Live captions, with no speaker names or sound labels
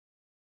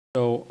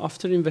So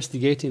after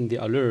investigating the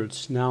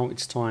alerts, now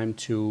it's time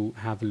to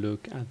have a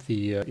look at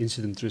the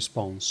incident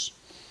response.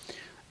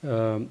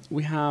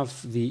 We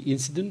have the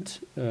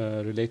incident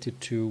related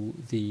to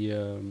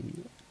the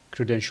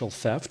credential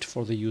theft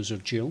for the user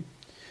Jill.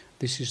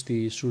 This is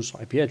the source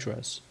IP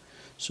address.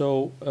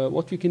 So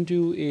what we can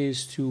do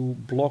is to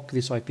block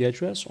this IP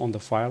address on the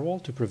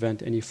firewall to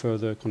prevent any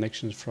further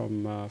connections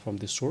from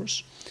the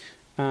source,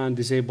 and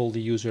disable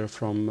the user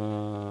from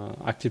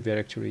Active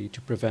Directory to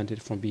prevent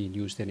it from being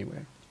used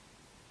anywhere.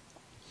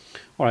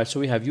 All right, so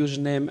we have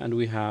username and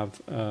we have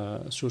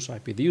source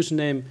IP. The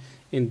username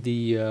in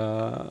the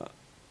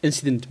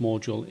incident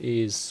module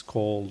is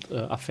called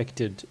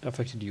affected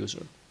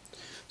user.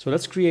 So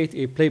let's create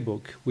a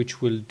playbook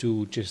which will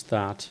do just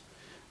that,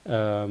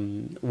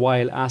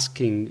 while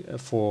asking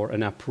for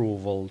an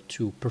approval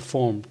to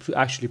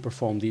actually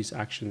perform these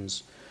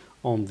actions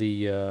on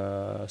the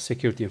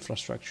security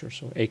infrastructure,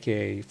 so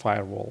aka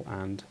firewall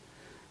and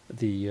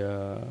the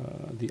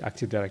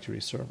Active Directory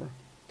server.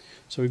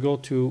 So we go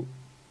to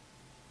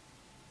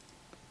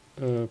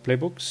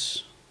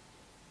playbooks.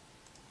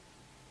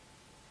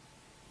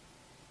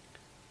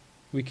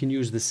 We can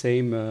use the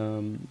same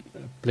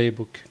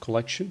playbook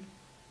collection,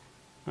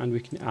 and we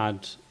can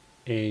add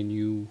a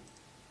new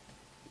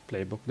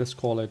playbook. Let's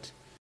call it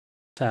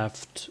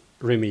theft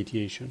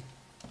remediation.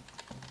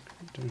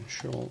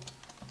 Credential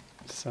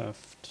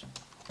theft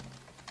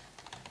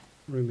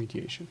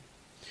remediation.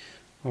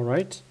 All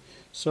right,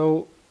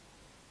 so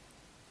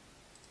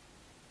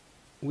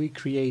we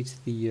create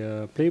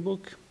the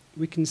playbook.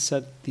 We can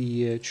set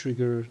the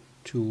trigger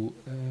to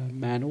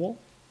manual,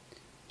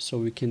 so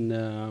we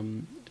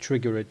can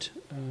trigger it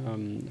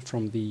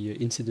from the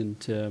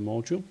incident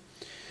module.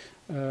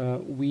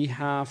 We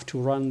have to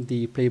run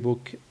the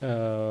playbook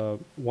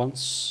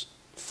once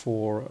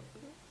for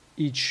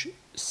each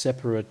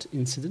separate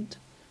incident.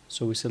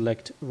 So we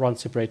select run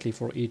separately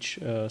for each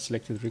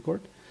selected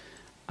record,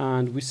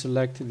 and we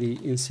select the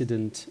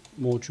incident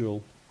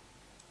module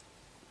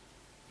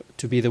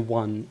to be the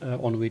one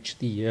on which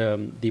the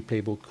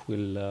playbook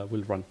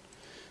will run.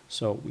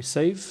 So we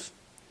save.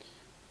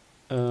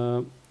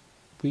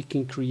 We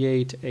can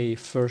create a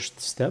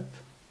first step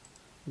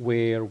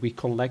where we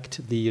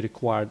collect the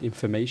required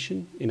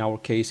information. In our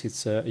case,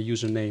 it's a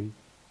username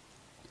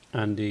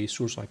and a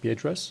source IP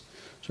address.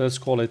 So let's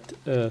call it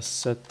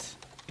set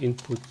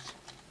input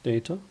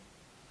data.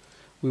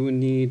 We will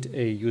need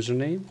a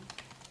username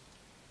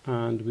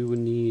and we will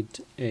need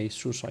a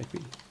source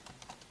IP.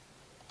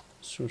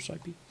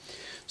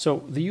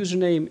 So the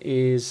username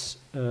is,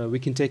 we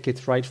can take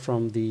it right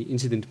from the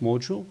incident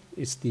module.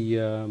 It's the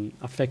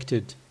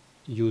affected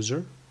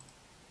user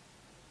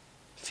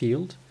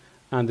field,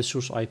 and the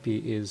source IP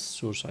is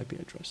source IP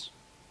address.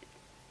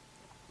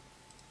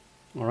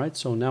 All right,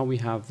 so now we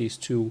have these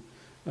two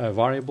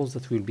variables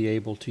that we'll be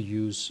able to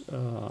use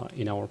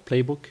in our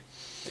playbook.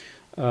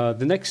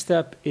 The next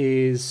step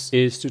is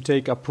to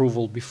take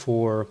approval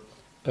before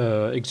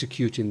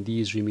executing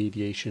these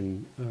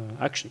remediation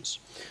actions.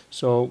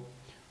 So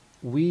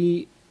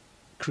we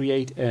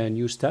create a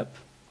new step.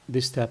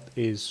 This step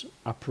is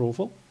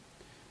approval.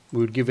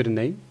 We'll give it a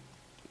name.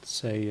 Let's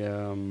say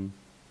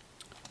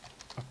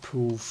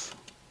approve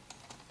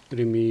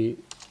remediation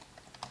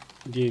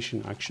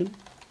action.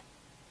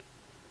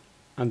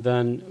 And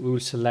then we will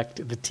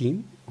select the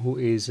team who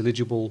is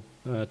eligible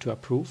to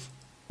approve,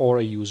 or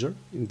a user.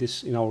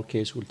 In our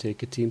case, we'll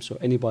take a team. So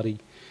anybody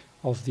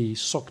of the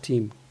SOC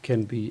team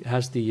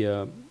has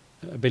the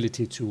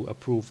ability to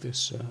approve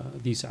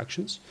these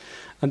actions.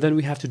 And then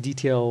we have to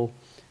detail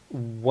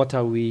what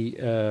are we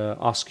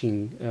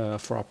asking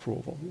for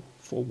approval,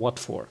 for what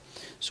for.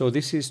 So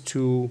this is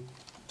to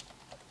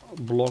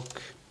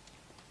block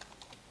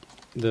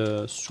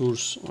the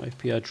source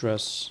IP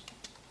address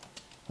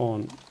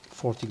on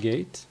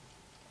FortiGate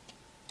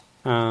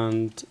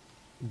and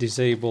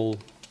disable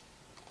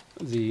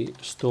the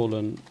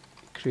stolen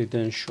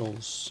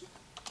credentials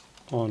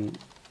on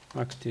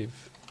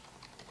Active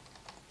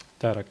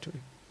Directory.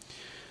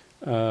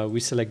 We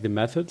select the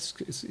methods.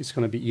 It's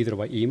going to be either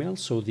by email,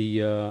 so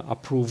the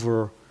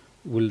approver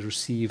will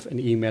receive an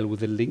email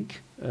with a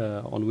link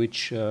on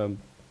which the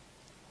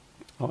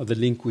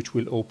link which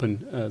will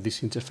open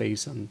this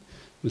interface and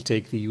will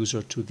take the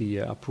user to the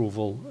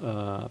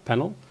approval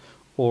panel,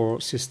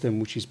 or system,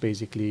 which is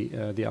basically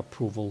the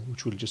approval,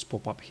 which will just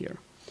pop up here.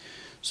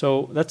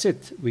 So that's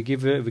it. We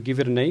give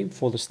it a name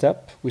for the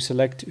step. We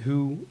select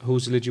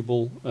who's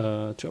eligible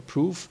to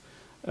approve,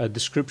 a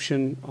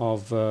description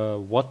of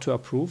what to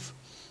approve,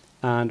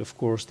 and of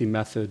course the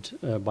method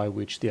by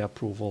which the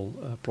approval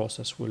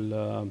process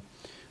will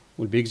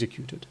be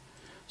executed.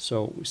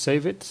 So we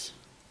save it.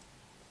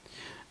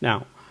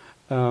 Now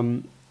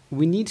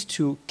we need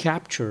to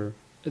capture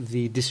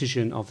the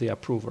decision of the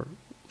approver.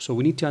 So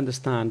we need to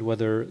understand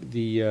whether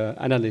the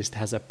analyst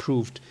has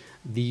approved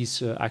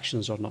these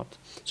actions or not.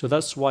 So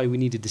that's why we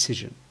need a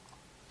decision.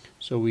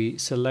 So we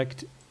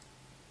select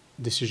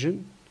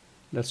decision.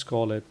 Let's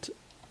call it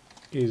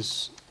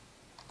is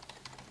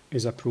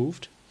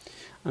approved.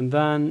 And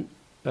then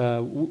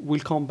we'll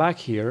come back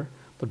here,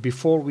 But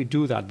before we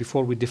do that,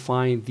 before we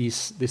define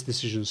this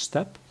decision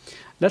step,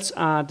 let's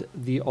add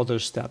the other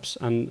steps,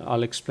 and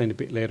I'll explain a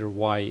bit later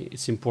why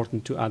it's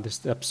important to add the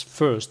steps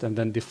first and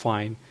then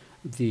define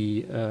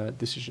the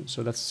decision.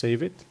 So let's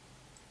save it.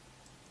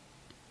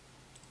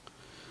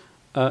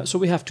 So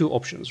we have two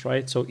options,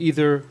 right? So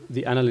either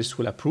the analyst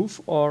will approve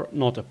or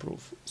not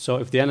approve. So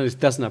if the analyst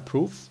doesn't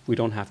approve, we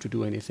don't have to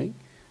do anything.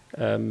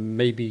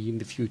 Maybe in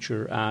the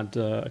future add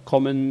a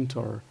comment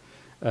or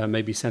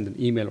maybe send an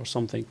email or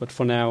something. But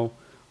for now,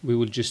 we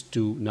will just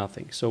do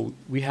nothing. So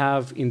we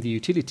have in the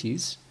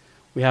utilities,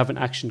 we have an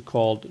action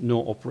called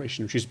no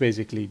operation, which is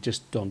basically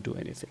just don't do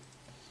anything,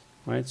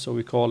 right? So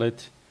we call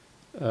it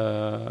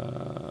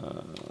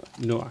no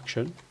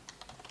action,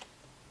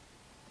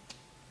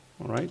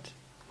 all right?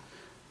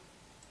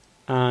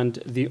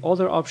 And the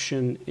other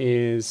option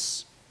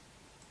is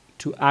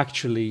to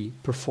actually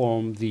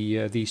perform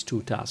these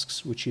two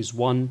tasks, which is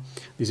one,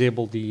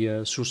 disable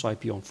the source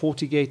IP on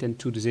FortiGate, and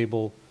two,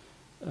 disable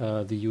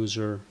the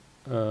user,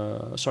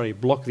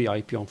 block the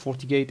IP on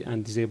FortiGate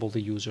and disable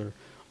the user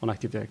on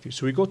Active Directory.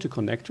 So we go to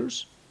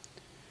connectors,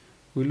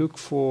 we look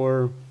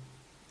for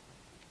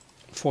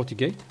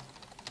FortiGate,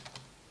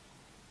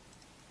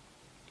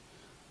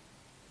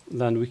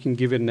 then we can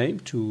give a name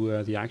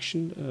to the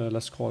action.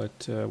 Let's call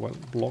it,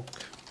 block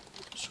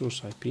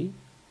source IP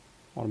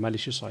or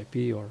malicious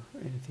IP or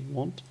anything you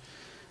want.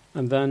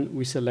 And then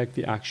we select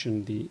the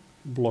action, the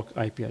block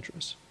IP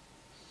address.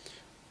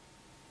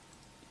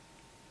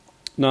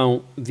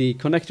 Now, the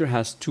connector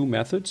has two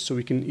methods, so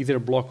we can either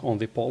block on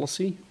the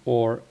policy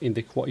or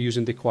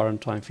using the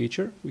quarantine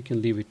feature. We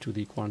can leave it to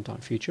the quarantine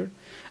feature.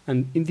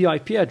 And in the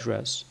IP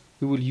address,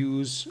 we will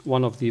use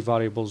one of the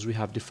variables we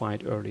have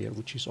defined earlier,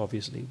 which is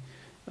obviously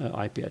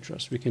IP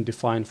address. We can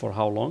define for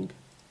how long.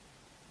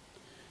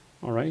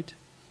 All right.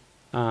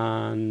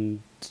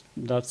 And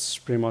that's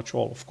pretty much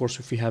all. Of course,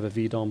 if we have a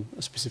VDOM,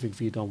 a specific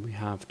VDOM, we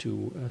have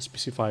to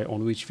specify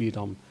on which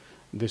VDOM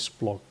this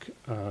block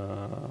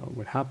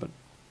will happen.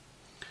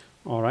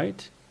 All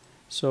right.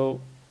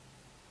 So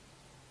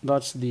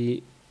that's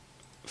the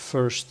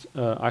first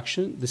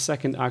action. The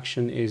second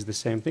action is the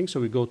same thing. So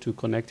we go to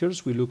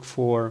connectors. We look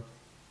for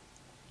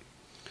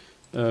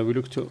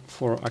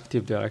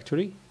Active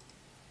Directory.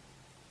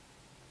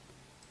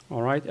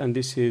 All right, and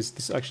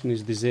this action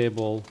is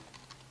disable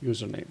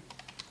username.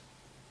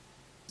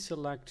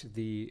 Select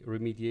the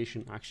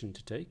remediation action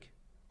to take.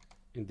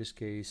 In this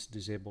case,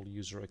 disable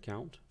user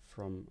account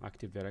from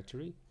Active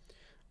Directory.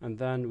 And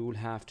then we will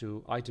have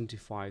to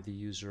identify the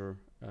user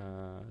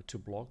to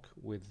block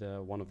with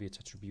one of its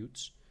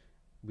attributes.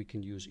 We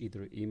can use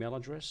either email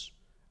address.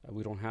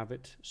 We don't have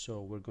it, so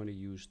we're going to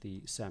use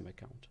the SAM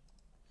account.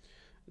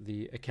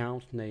 The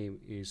account name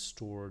is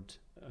stored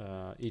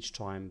each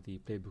time the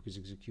playbook is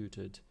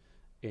executed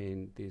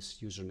in this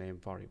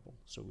username variable.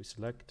 So we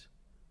select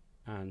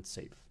and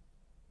save.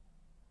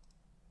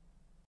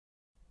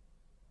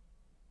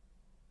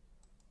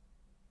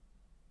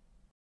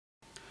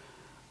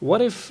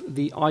 What if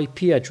the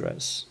IP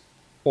address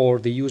or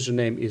the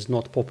username is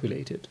not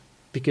populated?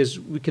 Because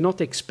we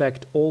cannot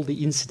expect all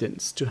the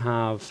incidents to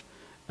have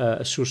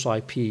a source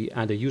IP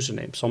and a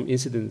username. Some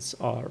incidents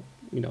are,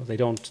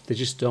 they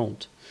just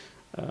don't.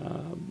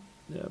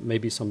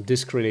 Maybe some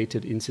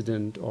disk-related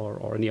incident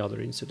or any other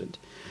incident.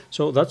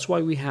 So that's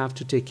why we have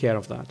to take care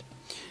of that.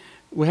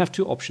 We have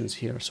two options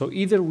here. So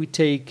either we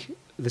take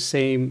the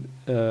same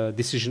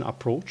decision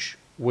approach,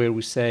 where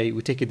we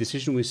take a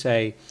decision, we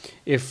say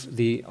if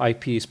the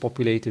IP is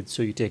populated,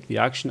 so you take the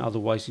action,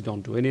 otherwise you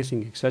don't do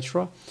anything,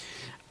 etc.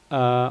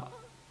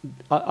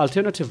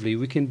 Alternatively,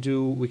 we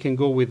can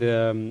go with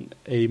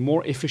a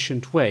more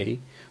efficient way,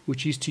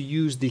 which is to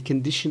use the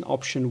condition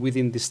option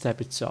within the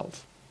step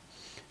itself.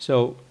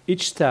 So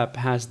each step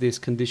has this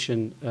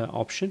condition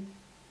option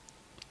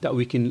that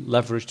we can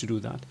leverage to do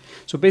that.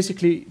 So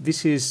basically,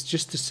 this is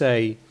just to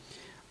say,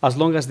 as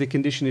long as the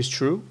condition is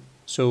true,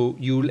 so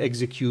you'll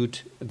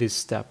execute this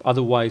step.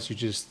 Otherwise, you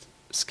just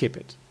skip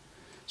it.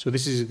 So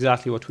this is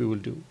exactly what we will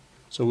do.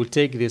 So we'll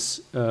take this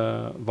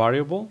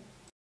variable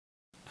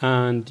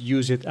and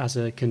use it as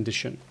a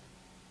condition.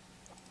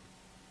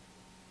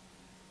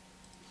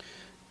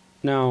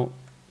 Now,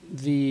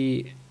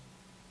 the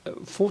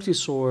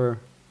FortiSOAR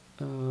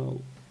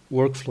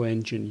workflow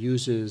engine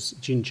uses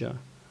Jinja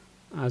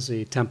as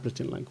a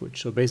templating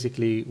language. So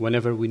basically,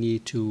 whenever we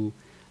need to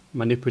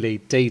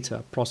manipulate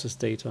data, process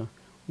data,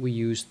 we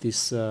use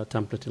this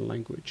templating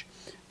language.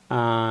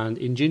 And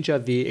in Jinja,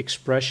 the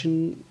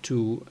expression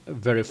to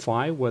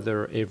verify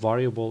whether a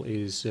variable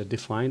is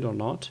defined or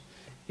not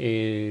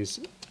is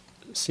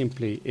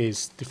simply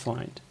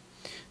defined.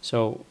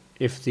 So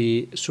if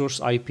the source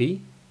IP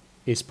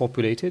is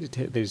populated,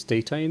 there's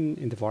data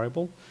in the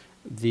variable,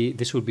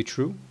 this will be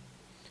true.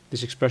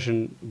 This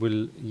expression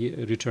will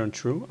return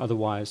true,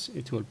 otherwise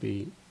it will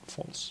be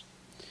false.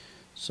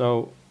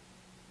 So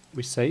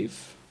we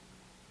save,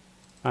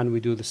 and we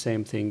do the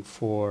same thing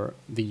for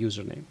the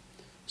username.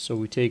 So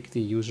we take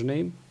the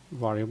username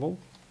variable,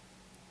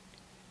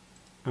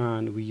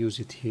 and we use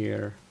it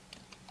here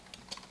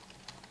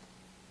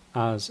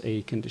as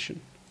a condition.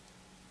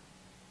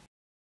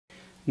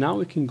 Now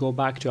we can go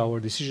back to our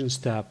decision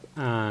step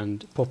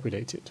and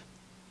populate it.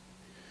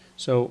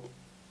 So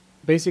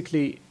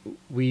basically,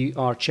 we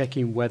are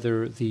checking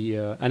whether the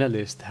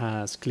analyst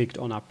has clicked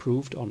on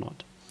approved or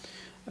not.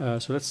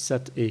 So let's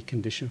set a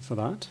condition for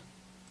that.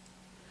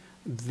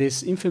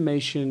 This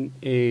information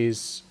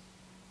is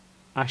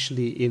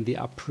actually in the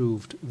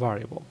approved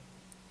variable.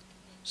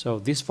 So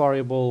this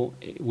variable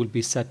will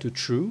be set to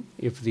true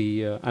if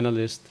the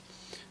analyst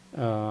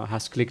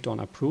has clicked on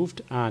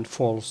approved, and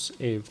false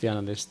if the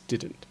analyst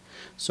didn't.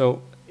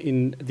 So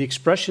in the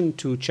expression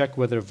to check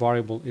whether a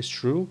variable is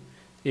true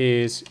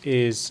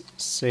is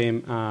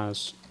same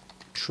as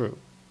true.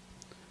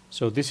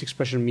 So this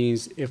expression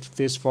means if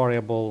this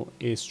variable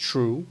is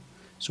true,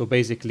 so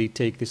basically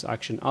take this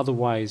action,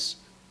 otherwise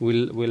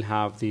we'll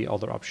have the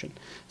other option.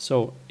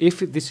 So if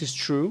this is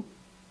true,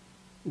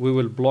 we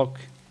will block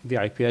the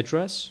IP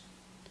address,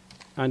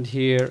 and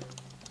here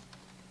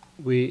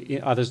we,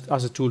 as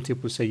a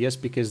tooltip, will say yes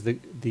because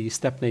the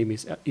step name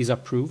is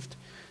approved.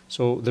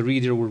 So the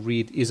reader will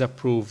read is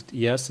approved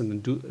yes, and then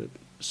do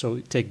so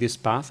take this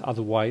path.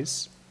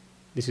 Otherwise,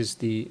 this is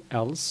the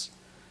else.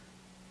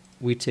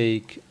 We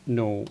take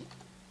no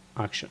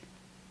action.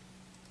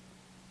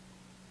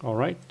 All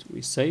right,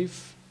 we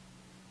save,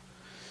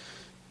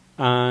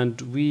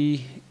 and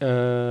we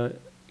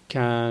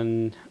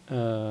can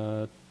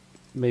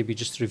maybe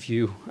just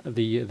review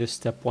this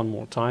step one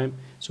more time.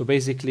 So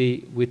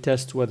basically, we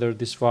test whether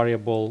this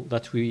variable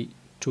that we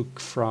took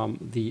from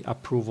the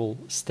approval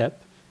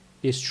step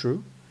is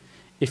true.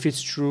 If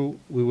it's true,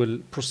 we will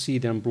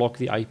proceed and block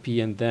the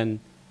IP and then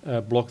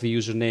block the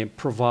username,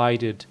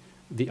 provided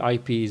the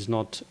IP is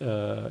not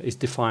is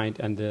defined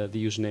and the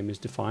username is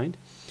defined.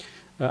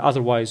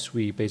 Otherwise,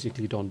 we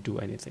basically don't do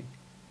anything.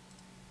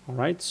 All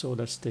right, so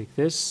let's take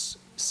this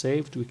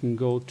saved. We can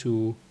go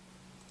to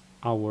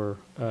our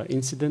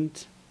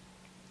incident.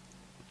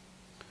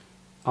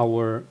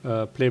 Our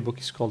playbook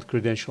is called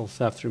Credential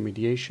Theft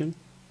Remediation.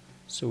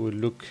 So we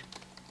look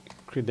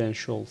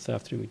Credential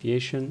Theft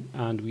Remediation,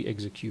 and we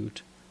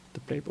execute the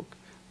playbook.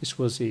 This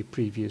was a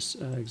previous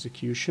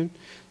execution.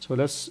 So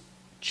let's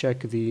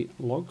check the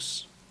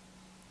logs.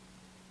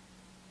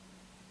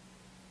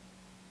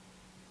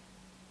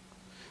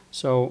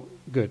 So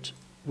good.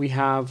 We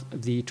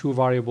have the two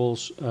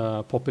variables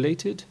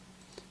populated,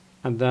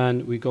 and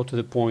then we go to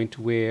the point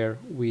where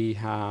we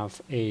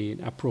have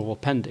an approval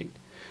pending.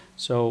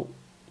 So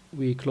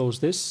we close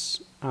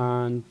this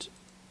and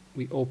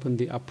we open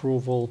the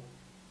approval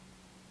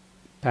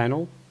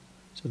panel.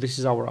 So this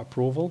is our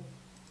approval,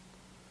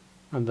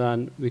 and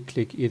then we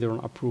click either on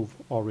approve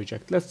or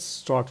reject. Let's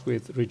start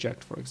with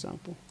reject, for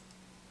example,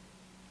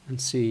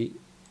 and see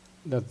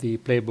that the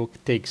playbook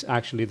takes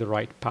actually the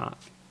right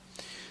path.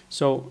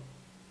 So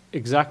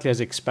exactly as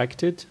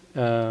expected,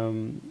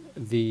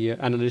 the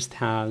analyst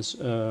has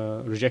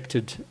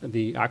rejected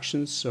the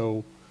actions,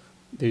 so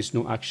there is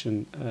no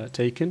action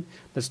taken.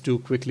 Let's do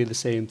quickly the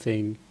same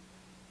thing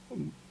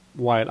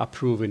while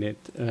approving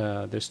it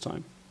this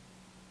time.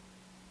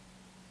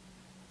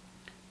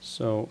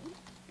 So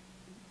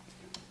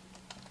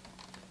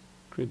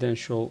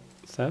credential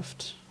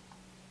theft.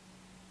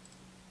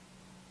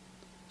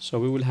 So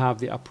we will have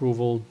the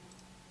approval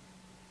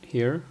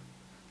here,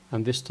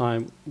 and this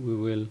time we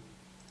will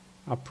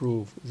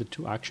approve the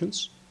two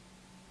actions,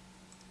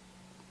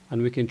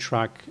 and we can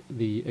track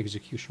the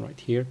execution right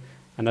here.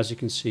 And as you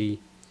can see,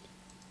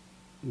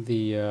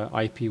 the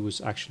IP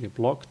was actually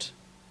blocked.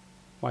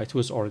 Well, it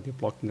was already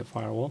blocked in the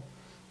firewall,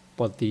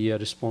 but the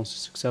response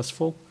is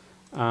successful,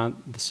 and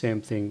the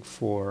same thing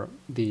for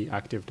the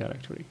Active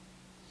Directory.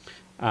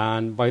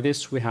 And by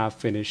this, we have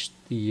finished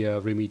the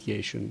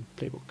remediation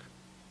playbook.